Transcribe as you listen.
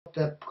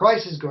what the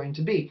price is going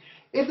to be.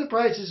 If the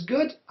price is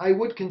good, I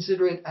would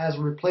consider it as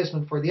a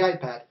replacement for the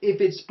iPad.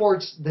 If it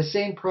sports the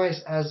same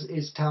price as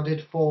is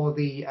touted for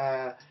the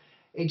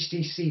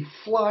HTC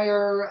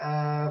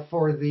Flyer,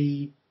 for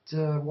the,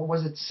 what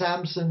was it,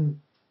 Samsung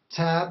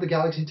Tab, the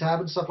Galaxy Tab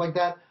and stuff like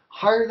that,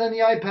 higher than the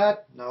iPad,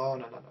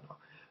 no.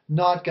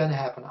 Not going to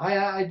happen.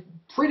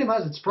 Freedom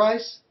has its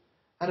price,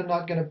 and I'm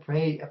not going to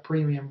pay a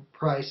premium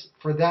price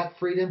for that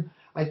freedom.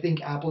 I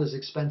think Apple is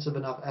expensive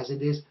enough as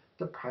it is.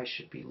 The price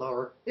should be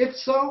lower. If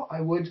so,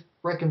 I would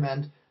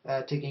recommend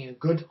taking a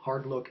good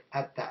hard look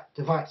at that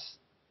device.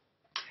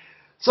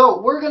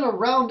 So we're going to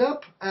round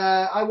up.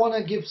 I want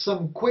to give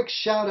some quick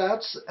shout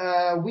outs.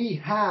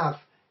 We have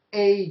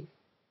a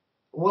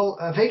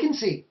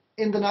vacancy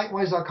in the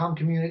Knightwise.com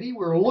community.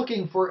 We're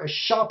looking for a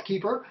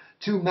shopkeeper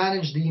to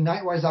manage the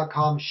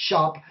Knightwise.com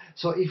shop.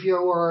 So if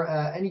you're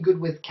any good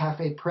with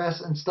Cafe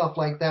Press and stuff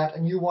like that,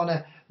 and you want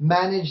to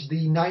manage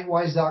the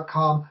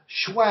Knightwise.com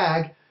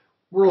swag,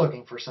 we're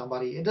looking for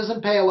somebody. It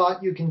doesn't pay a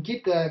lot. You can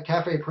keep the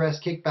Cafe Press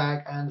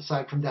kickback, and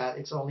aside from that,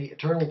 it's only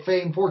eternal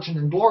fame, fortune,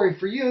 and glory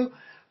for you.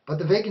 But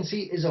the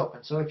vacancy is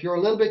open. So if you're a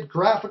little bit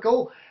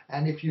graphical,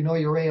 and if you know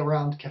your way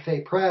around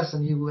Cafe Press,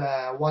 and you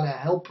want to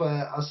help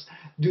us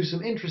do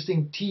some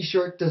interesting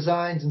t-shirt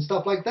designs and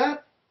stuff like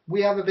that,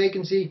 we have a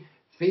vacancy.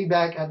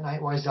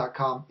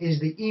 Feedback@knightwise.com is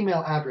the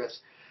email address.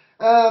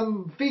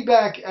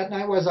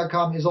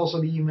 Feedback@knightwise.com is also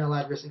the email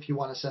address if you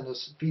want to send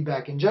us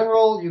feedback in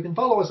general. You can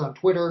follow us on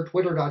Twitter,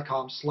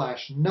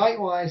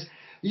 twitter.com/Knightwise.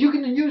 You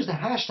can use the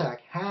hashtag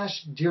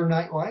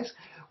 #DearKnightwise,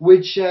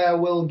 which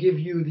will give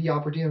you the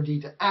opportunity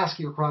to ask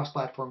your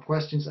cross-platform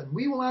questions, and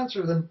we will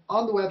answer them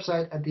on the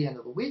website at the end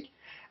of the week.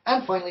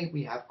 And finally,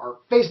 we have our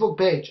Facebook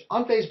page.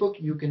 On Facebook,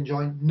 you can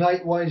join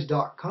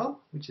Knightwise.com,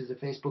 which is a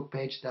Facebook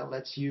page that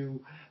lets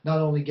you not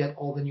only get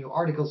all the new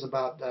articles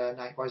about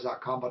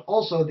Knightwise.com, but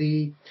also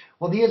the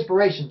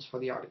inspirations for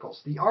the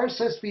articles. The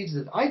RSS feeds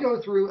that I go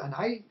through and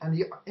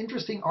the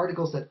interesting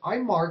articles that I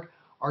mark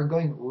are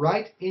going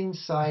right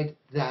inside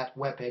that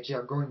webpage. They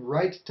are going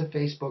right to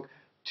Facebook,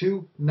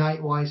 to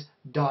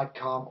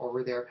Knightwise.com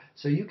over there.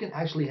 So you can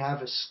actually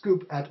have a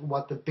scoop at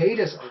what the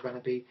betas are going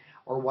to be,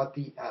 or what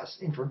the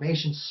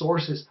information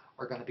sources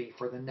are going to be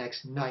for the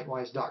next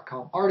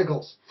Knightwise.com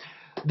articles.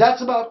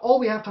 That's about all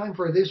we have time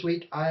for this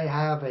week. I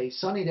have a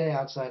sunny day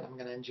outside. I'm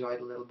going to enjoy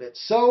it a little bit.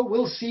 So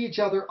we'll see each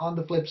other on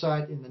the flip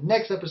side in the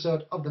next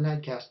episode of the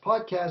Nightcast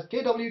podcast,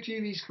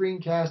 KWTV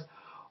Screencast,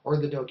 or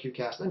the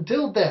DocuCast.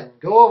 Until then,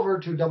 go over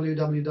to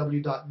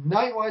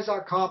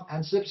www.knightwise.com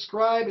and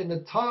subscribe in the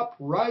top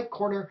right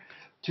corner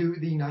to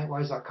the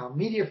Knightwise.com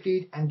media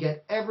feed and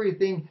get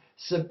everything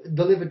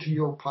delivered to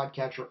your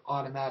podcatcher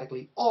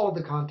automatically, all of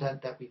the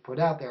content that we put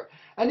out there.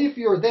 And if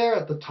you're there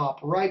at the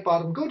top right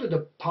bottom, go to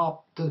the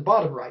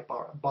bottom right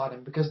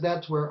bottom, because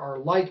that's where our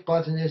like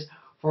button is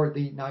for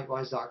the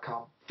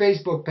Knightwise.com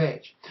Facebook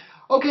page.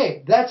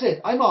 Okay, that's it.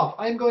 I'm off.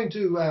 I'm going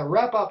to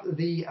wrap up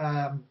the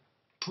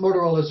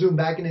Motorola Xoom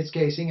back in its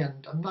casing,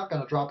 and I'm not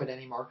going to drop it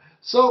anymore.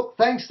 So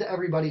thanks to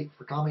everybody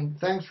for coming.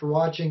 Thanks for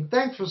watching.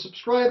 Thanks for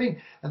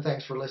subscribing. And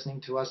thanks for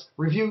listening to us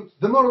review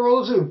the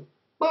Motorola Xoom.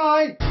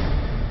 Bye!